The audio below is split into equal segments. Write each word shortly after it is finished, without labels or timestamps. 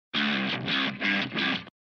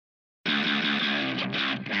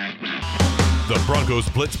The Broncos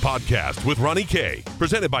Blitz podcast with Ronnie K.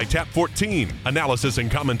 Presented by Tap 14. Analysis and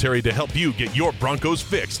commentary to help you get your Broncos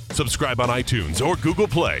fix. Subscribe on iTunes or Google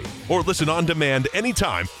Play. Or listen on demand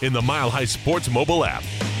anytime in the Mile High Sports mobile app.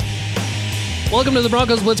 Welcome to the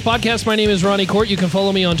Broncos Blitz podcast. My name is Ronnie Kohrt. You can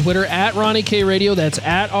follow me on Twitter at Ronnie K Radio. That's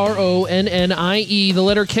at RONNIE, the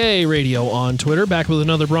letter K Radio on Twitter. Back with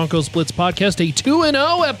another Broncos Blitz podcast, a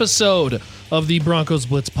 2-0 episode of the Broncos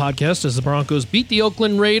Blitz podcast as the Broncos beat the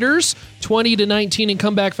Oakland Raiders 20-19 in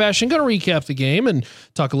comeback fashion. Going to recap the game and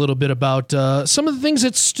talk a little bit about some of the things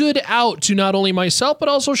that stood out to not only myself, but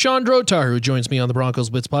also Shawn Drotar, who joins me on the Broncos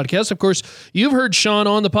Blitz podcast. Of course, you've heard Shawn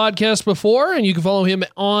on the podcast before, and you can follow him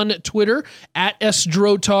on Twitter at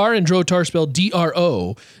 @SDrotar, and Drotar spelled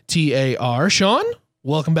DROTAR. Shawn,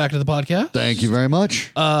 welcome back to the podcast. Thank you very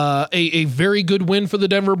much. A very good win for the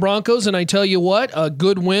Denver Broncos, and I tell you what, a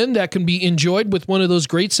good win that can be enjoyed with one of those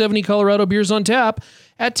great 70 Colorado beers on tap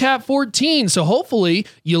at Tap 14. So hopefully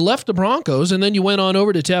you left the Broncos and then you went on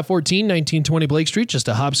over to Tap 14, 1920 Blake Street, just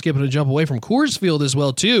a hop, skip, and a jump away from Coors Field as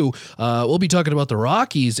well, too. We'll be talking about the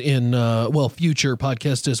Rockies in, future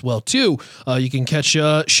podcast as well, too. You can catch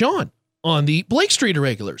Shawn on the Blake Street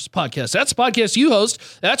Irregulars podcast. That's the podcast you host.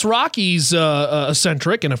 That's Rockies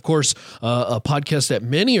centric, and of course, a podcast that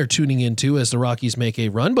many are tuning into as the Rockies make a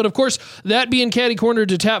run. But of course, that being catty corner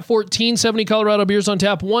to Tap 14, 70 Colorado beers on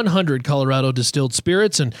tap, 100 Colorado distilled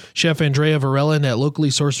spirits, and Chef Andrea Varela and that locally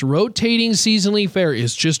sourced rotating seasonally fare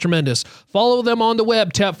is just tremendous. Follow them on the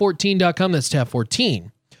web, tap14.com. That's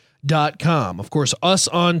tap14.com. Of course, us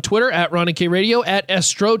on Twitter at Ronnie K Radio, at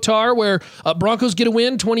SDrotar, where Broncos get a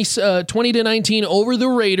win 20-19 over the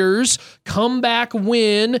Raiders. Comeback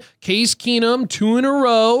win. Case Keenum 2 in a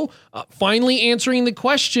row. Finally answering the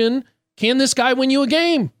question, can this guy win you a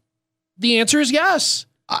game? The answer is yes.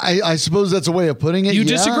 I suppose that's a way of putting it. You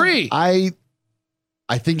disagree? I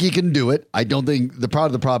think he can do it. I don't think the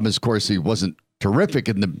problem is, of course, he wasn't terrific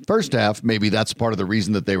in the first half. Maybe that's part of the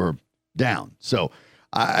reason that they were down. So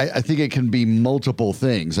I think it can be multiple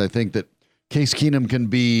things. I think that Case Keenum can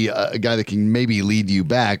be a guy that can maybe lead you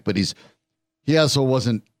back, but he also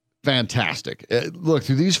wasn't fantastic. Look,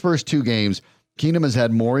 through these first two games, Keenum has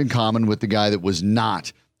had more in common with the guy that was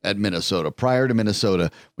not at Minnesota. Prior to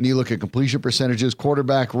Minnesota, when you look at completion percentages,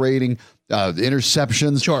 quarterback rating, the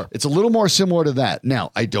interceptions, sure, it's a little more similar to that.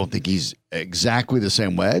 Now, I don't think he's exactly the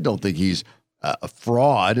same way. I don't think he's a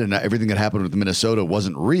fraud, and everything that happened with Minnesota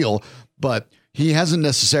wasn't real, but he hasn't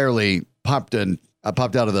necessarily popped out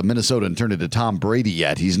of the Minnesota and turned into Tom Brady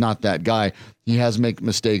yet. He's not that guy. He has made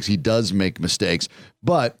mistakes. He does make mistakes.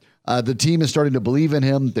 But the team is starting to believe in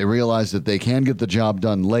him. They realize that they can get the job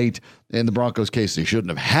done late. In the Broncos' case, they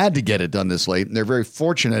shouldn't have had to get it done this late. And they're very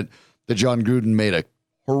fortunate that John Gruden made a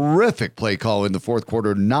horrific play call in the fourth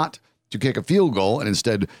quarter not to kick a field goal and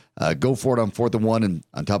instead go for it on 4th and 1. And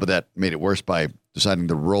on top of that, made it worse by deciding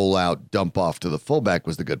to roll out, dump off to the fullback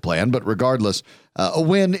was the good plan. But regardless, a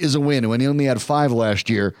win is a win. When you only had 5 last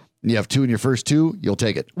year, and you have 2 in your first 2, you'll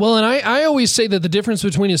take it. Well, and I always say that the difference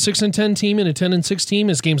between a 6-10 team and a 10-6 team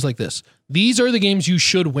is games like this. These are the games you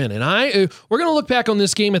should win. And we're going to look back on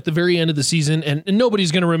this game at the very end of the season, and nobody's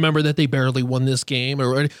going to remember that they barely won this game.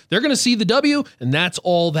 Or they're going to see the W, and that's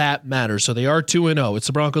all that matters. So they are 2-0. It's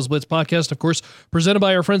the Broncos Blitz podcast, of course, presented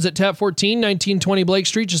by our friends at Tap 14, 1920 Blake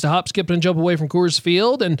Street, just a hop, skip, and jump away from Coors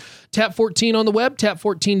Field. And Tap 14 on the web,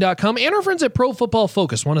 tap14.com. And our friends at Pro Football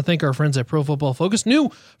Focus. Want to thank our friends at Pro Football Focus.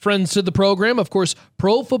 New friends to the program, of course,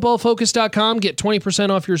 profootballfocus.com. Get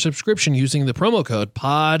 20% off your subscription using the promo code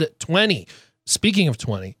POD20. Speaking of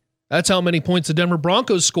 20, that's how many points the Denver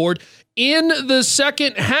Broncos scored in the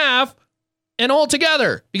second half and all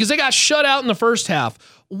together, because they got shut out in the first half.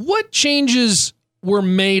 What changes were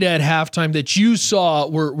made at halftime that you saw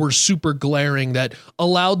were super glaring that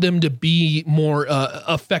allowed them to be more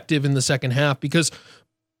effective in the second half? Because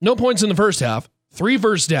no points in the first half, 3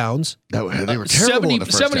 first downs, they were terrible in the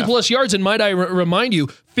first 70 half. plus yards, and might I remind you,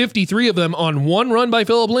 53 of them on one run by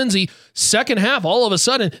Phillip Lindsay. Second half, all of a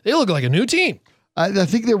sudden, they look like a new team. I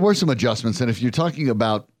think there were some adjustments, and if you're talking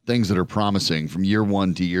about things that are promising from year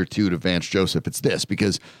 1 to year 2 to Vance Joseph, it's this,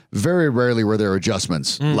 because very rarely were there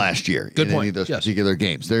adjustments last year in any of those particular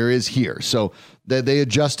games. There is here. So they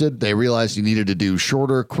adjusted. They realized you needed to do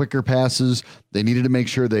shorter, quicker passes. They needed to make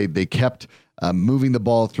sure they kept moving the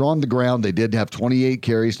ball, throwing the ground. They did have 28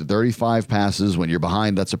 carries to 35 passes. When you're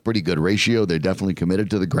behind, that's a pretty good ratio. They're definitely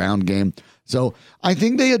committed to the ground game. So I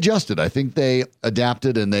think they adjusted. I think they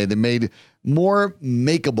adapted, and they made more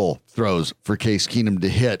makeable throws for Case Keenum to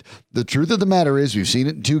hit. The truth of the matter is, we've seen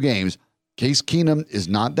it in 2 games. Case Keenum is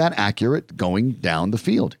not that accurate going down the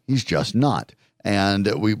field. He's just not.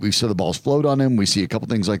 And we saw the balls float on him. We see a couple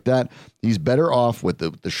things like that. He's better off with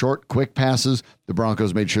the short, quick passes. The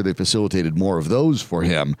Broncos made sure they facilitated more of those for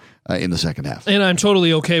him in the second half. And I'm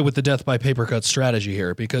totally okay with the death by paper cut strategy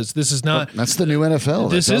here, because this is not... That's the new NFL.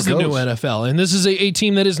 This is the new NFL. And this is a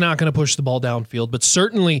team that is not going to push the ball downfield. But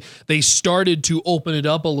certainly they started to open it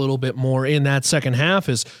up a little bit more in that second half,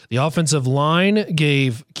 as the offensive line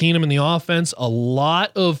gave Keenum and the offense a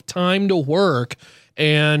lot of time to work.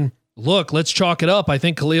 And... look, let's chalk it up. I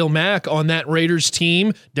think Khalil Mack on that Raiders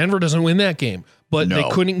team, Denver doesn't win that game, but they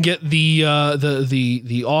couldn't get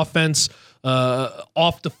the offense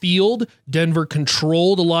off the field. Denver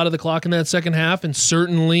controlled a lot of the clock in that second half, and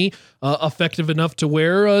certainly effective enough to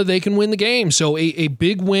where they can win the game. So a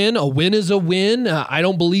big win. A win is a win. I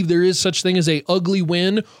don't believe there is such thing as a ugly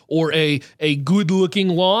win or a good-looking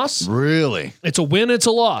loss. Really? It's a win, it's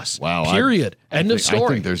a loss. Wow. Period. End of story. I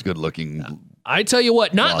think there's good-looking... I tell you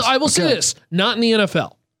what, I will say this, not in the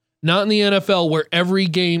NFL. Not in the NFL, where every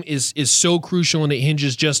game is so crucial and it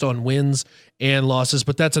hinges just on wins and losses,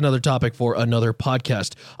 but that's another topic for another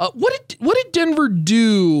podcast. What did Denver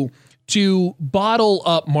do to bottle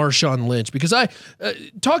up Marshawn Lynch? Because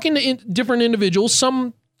talking to different individuals,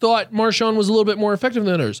 some thought Marshawn was a little bit more effective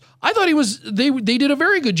than others. I thought they did a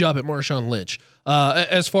very good job at Marshawn Lynch.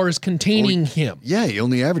 As far as containing him. Yeah, he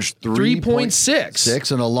only averaged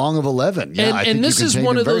 3.6 and a long of 11. Yeah, I think this is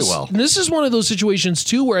one of those. Well. This is one of those situations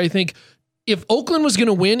too where I think if Oakland was going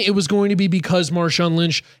to win, it was going to be because Marshawn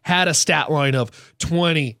Lynch had a stat line of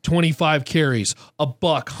 20, 25 carries, a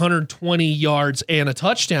buck, 120 yards, and a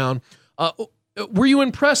touchdown. Were you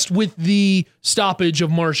impressed with the stoppage of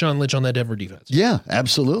Marshawn Lynch on that Denver defense? Yeah,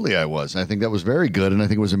 absolutely I was. I think that was very good, and I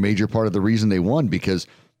think it was a major part of the reason they won, because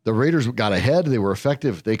the Raiders got ahead. They were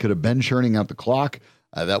effective. They could have been churning out the clock.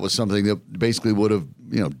 That was something that basically would have,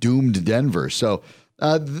 doomed Denver. So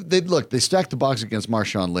they stacked the box against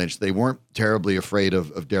Marshawn Lynch. They weren't terribly afraid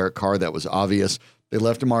of Derek Carr. That was obvious. They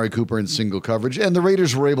left Amari Cooper in single coverage, and the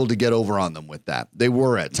Raiders were able to get over on them with that. They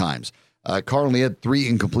were at times. Carr only had 3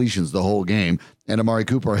 incompletions the whole game, and Amari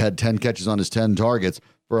Cooper had 10 catches on his 10 targets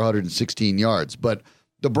for 116 yards. But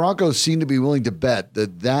the Broncos seemed to be willing to bet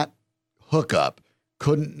that hookup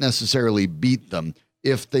couldn't necessarily beat them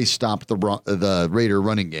if they stopped the Raider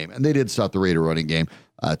running game. And they did stop the Raider running game.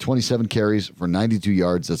 27 carries for 92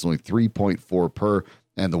 yards. That's only 3.4 per,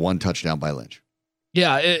 and the 1 touchdown by Lynch.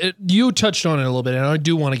 Yeah, you touched on it a little bit, and I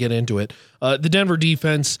do want to get into it. The Denver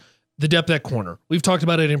defense, the depth at corner. We've talked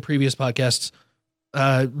about it in previous podcasts.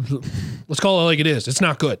 Let's call it like it is. It's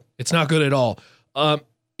not good. It's not good at all.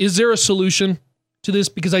 Is there a solution to this?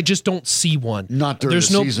 Because I just don't see one. Not during the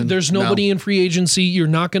season. There's nobody in free agency. You're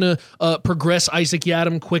not going to progress Isaac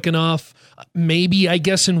Yiadom quick enough. Maybe, I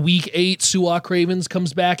guess, in week 8, Su'a Cravens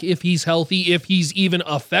comes back if he's healthy, if he's even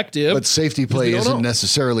effective. But safety play isn't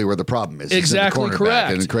necessarily where the problem is. Exactly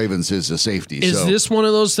correct. And Cravens is a safety. Is this one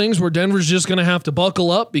of those things where Denver's just going to have to buckle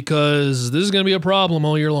up, because this is going to be a problem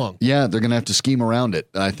all year long? Yeah, they're going to have to scheme around it.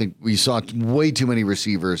 I think we saw way too many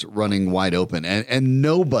receivers running wide open. And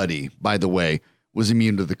nobody, by the way, was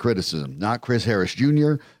immune to the criticism. Not Chris Harris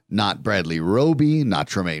Jr., not Bradley Roby, not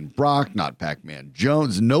Tremaine Brock, not Pac-Man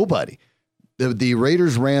Jones, nobody. The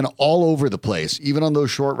Raiders ran all over the place, even on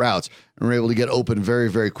those short routes, and were able to get open very,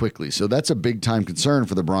 very quickly. So that's a big-time concern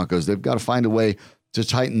for the Broncos. They've got to find a way to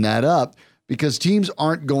tighten that up, because teams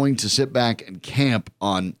aren't going to sit back and camp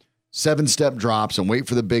on 7-step drops and wait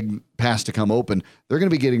for the big pass to come open. They're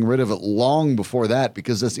going to be getting rid of it long before that,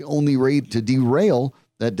 because that's the only way to derail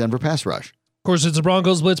that Denver pass rush. Of course, it's a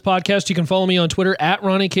Broncos Blitz podcast. You can follow me on Twitter at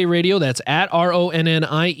Ronnie K Radio. That's at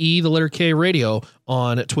RONNIE, the letter K Radio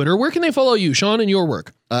on Twitter. Where can they follow you, Shawn, and your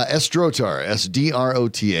work? S. Drotar,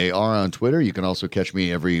 SDROTAR on Twitter. You can also catch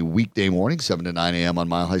me every weekday morning, 7 to 9 a.m. on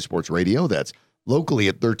Mile High Sports Radio. That's locally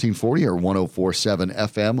at 1340 or 104.7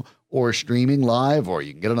 FM, or streaming live, or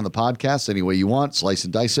you can get it on the podcast any way you want. Slice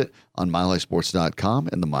and dice it on milehighsports.com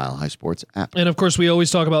and the Mile High Sports app. And of course, we always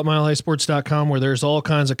talk about milehighsports.com, where there's all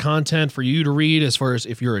kinds of content for you to read. As far as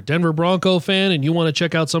if you're a Denver Bronco fan and you want to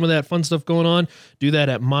check out some of that fun stuff going on, do that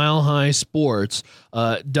at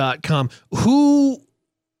milehighsports.com.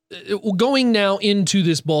 Going now into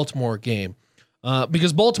this Baltimore game,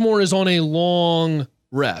 because Baltimore is on a long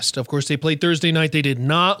rest. Of course, they played Thursday night. They did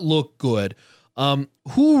not look good.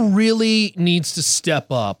 Who really needs to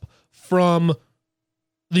step up from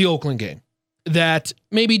the Oakland game that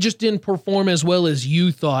maybe just didn't perform as well as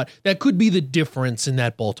you thought? That could be the difference in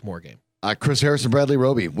that Baltimore game. Chris Harris and Bradley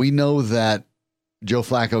Roby. We know that Joe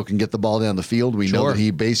Flacco can get the ball down the field. We know that he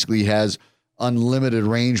basically has unlimited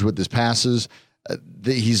range with his passes.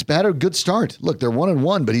 He's had a good start. Look, they're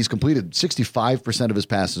 1-1, but he's completed 65% of his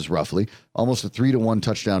passes roughly, almost a 3-to-1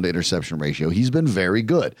 touchdown to interception ratio. He's been very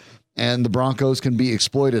good, and the Broncos can be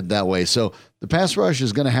exploited that way. So the pass rush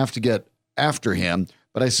is going to have to get after him,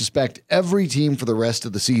 but I suspect every team for the rest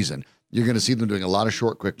of the season, you're going to see them doing a lot of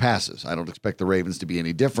short, quick passes. I don't expect the Ravens to be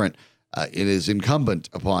any different. It is incumbent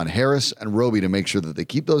upon Harris and Roby to make sure that they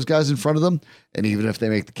keep those guys in front of them, and even if they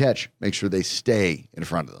make the catch, make sure they stay in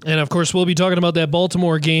front of them. And, of course, we'll be talking about that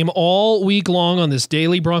Baltimore game all week long on this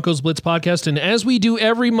daily Broncos Blitz podcast. And as we do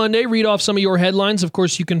every Monday, read off some of your headlines. Of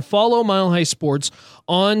course, you can follow Mile High Sports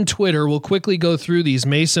on Twitter. We'll quickly go through these.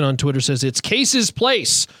 Mason on Twitter says, it's Case's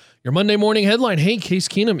place. Your Monday morning headline, hey, Case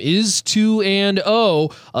Keenum is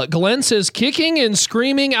 2-0. Glenn says, kicking and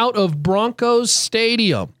screaming out of Broncos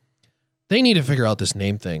Stadium. They need to figure out this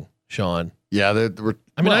name thing, Sean. Yeah,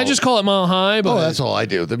 I just call it Mile High. But that's all I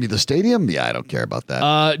do. The stadium? Yeah, I don't care about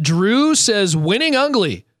that. Drew says, winning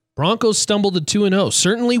ugly. Broncos stumbled to 2-0.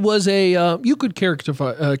 Certainly was a, you could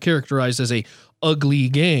characterize as a ugly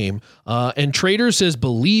game. And Trader says,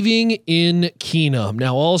 believing in Keenum.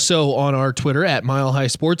 Now, also on our Twitter, at Mile High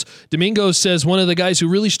Sports, Domingo says one of the guys who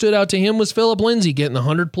really stood out to him was Phillip Lindsay, getting the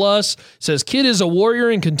 100+. Says, kid is a warrior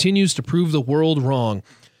and continues to prove the world wrong.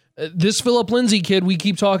 This Phillip Lindsay kid, we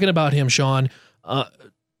keep talking about him, Sean.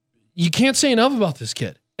 You can't say enough about this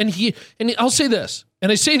kid. And I'll say this,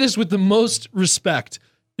 and I say this with the most respect.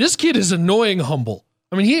 This kid is annoying humble.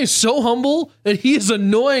 I mean, he is so humble that he is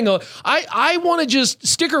annoying. I want to just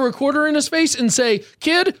stick a recorder in his face and say,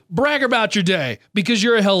 kid, brag about your day because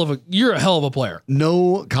you're a hell of a player.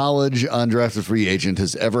 No college undrafted free agent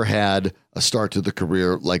has ever had a start to the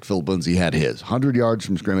career like Phillip Lindsay had his. 100 yards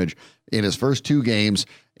from scrimmage in his first 2 games.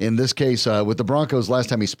 In this case, with the Broncos, last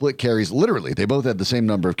time he split carries, literally, they both had the same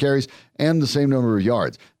number of carries and the same number of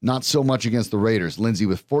yards. Not so much against the Raiders. Lindsay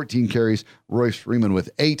with 14 carries, Royce Freeman with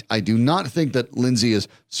 8. I do not think that Lindsay has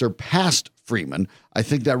surpassed Freeman. I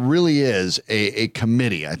think that really is a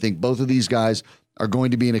committee. I think both of these guys are going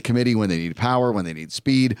to be in a committee when they need power, when they need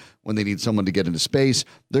speed, when they need someone to get into space.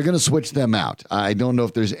 They're going to switch them out. I don't know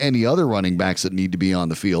if there's any other running backs that need to be on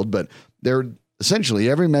the field, but they're essentially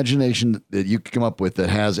every imagination that you can come up with that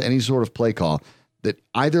has any sort of play call that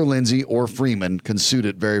either Lindsay or Freeman can suit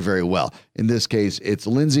it very, very well. In this case, it's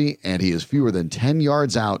Lindsay, and he is fewer than 10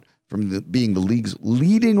 yards out from being the league's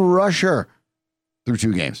leading rusher through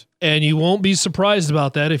 2 games. And you won't be surprised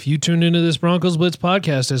about that if you tune into this Broncos Blitz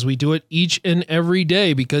podcast as we do it each and every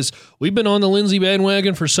day, because we've been on the Lindsay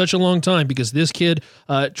bandwagon for such a long time, because this kid,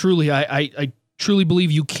 truly, I truly believe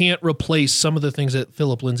you can't replace some of the things that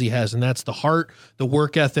Phillip Lindsay has, and that's the heart, the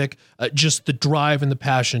work ethic, just the drive and the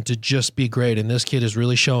passion to just be great, and this kid is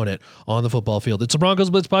really showing it on the football field. It's a Broncos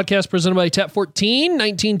Blitz podcast presented by Tap 14,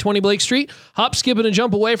 1920 Blake Street. Hop, skip, and a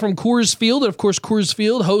jump away from Coors Field, and of course Coors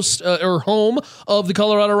Field hosts or home of the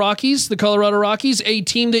Colorado Rockies. The Colorado Rockies, a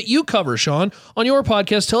team that you cover, Sean, on your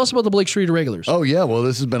podcast. Tell us about the Blake Street Irregulars. Oh yeah, well,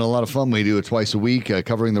 this has been a lot of fun. We do it twice a week,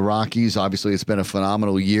 covering the Rockies. Obviously, it's been a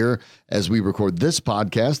phenomenal year as we record this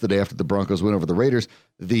podcast the day after the Broncos win over the Raiders.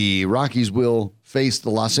 The Rockies will face the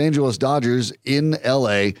Los Angeles Dodgers in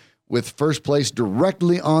L.A. with first place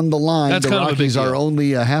directly on the line. That's the Rockies are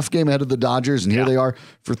only a half game ahead of the Dodgers, and here they are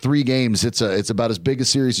for 3 games. It's about as big a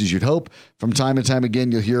series as you'd hope. From time to time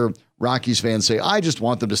again, you'll hear Rockies fans say, I just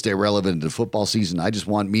want them to stay relevant into football season. I just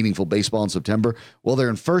want meaningful baseball in September. Well, they're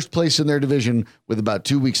in first place in their division with about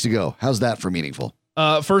 2 weeks to go. How's that for meaningful?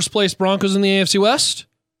 First place Broncos in the AFC West.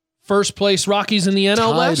 First place Rockies in the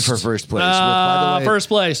NL West. Tied for first place. By the way, first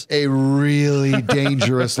place. A really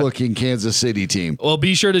dangerous looking Kansas City team. Well,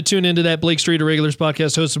 be sure to tune into that Blake Street Irregulars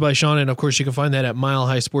podcast hosted by Sean. And of course, you can find that at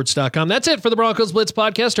milehighsports.com. That's it for the Broncos Blitz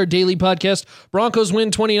podcast, our daily podcast. Broncos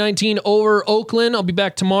win 2019 over Oakland. I'll be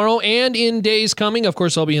back tomorrow and in days coming. Of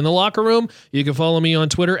course, I'll be in the locker room. You can follow me on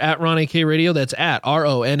Twitter at Ronnie K Radio. That's at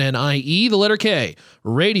RONNIE, the letter K,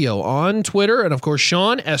 radio on Twitter. And of course,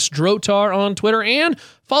 Shawn S. Drotar on Twitter. And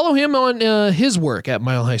follow him on his work at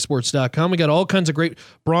milehighsports.com. We got all kinds of great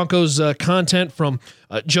Broncos content from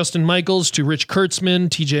Justin Michaels to Rich Kurtzman,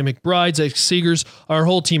 TJ McBride, Zach Seegers. Our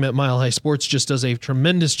whole team at Mile High Sports just does a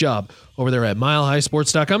tremendous job over there at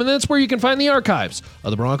milehighsports.com. And that's where you can find the archives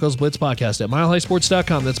of the Broncos Blitz podcast at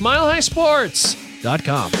milehighsports.com. That's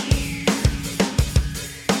milehighsports.com.